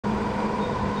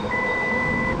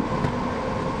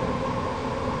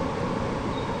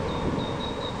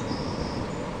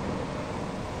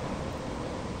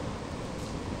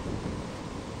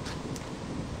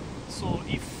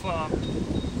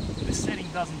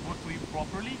doesn't work for you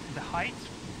properly, the height,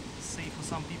 say for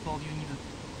some people you need to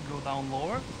go down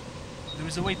lower, there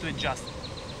is a way to adjust it.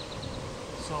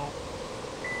 So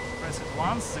press it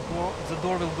once, the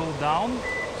door will go down.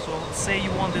 So say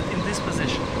you want it in this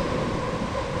position.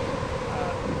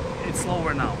 It's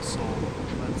lower now, so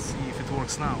let's see if it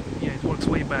works now. Yeah, it works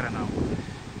way better now.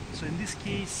 So in this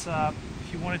case,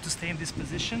 if you want it to stay in this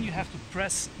position, you have to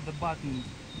press the button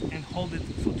and hold it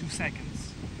for 2 seconds.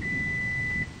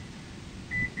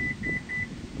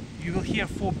 You will hear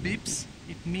 4 beeps.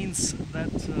 It means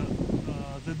that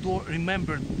the door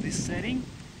remembered this setting,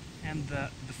 and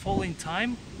the following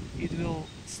time it will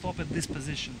stop at this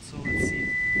position. So let's see.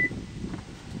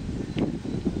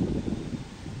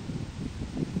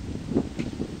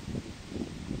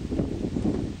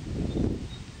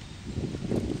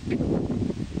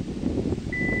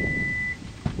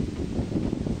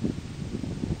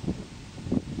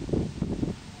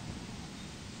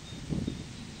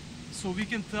 So we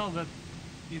can tell that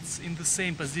it's in the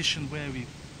same position where we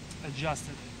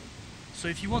adjusted it. So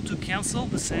if you want to cancel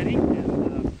the setting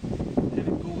and have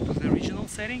it go to the original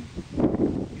setting,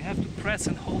 you have to press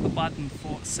and hold the button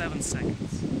for 7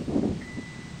 seconds.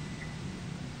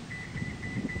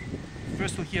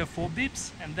 First you'll hear 4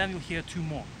 beeps and then you'll hear 2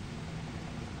 more.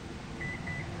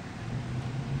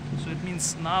 So it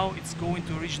means now it's going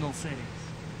to original settings.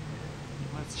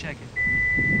 Let's check it.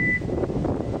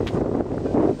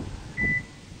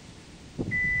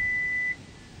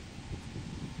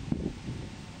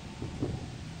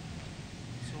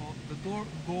 The door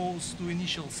goes to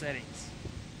initial settings.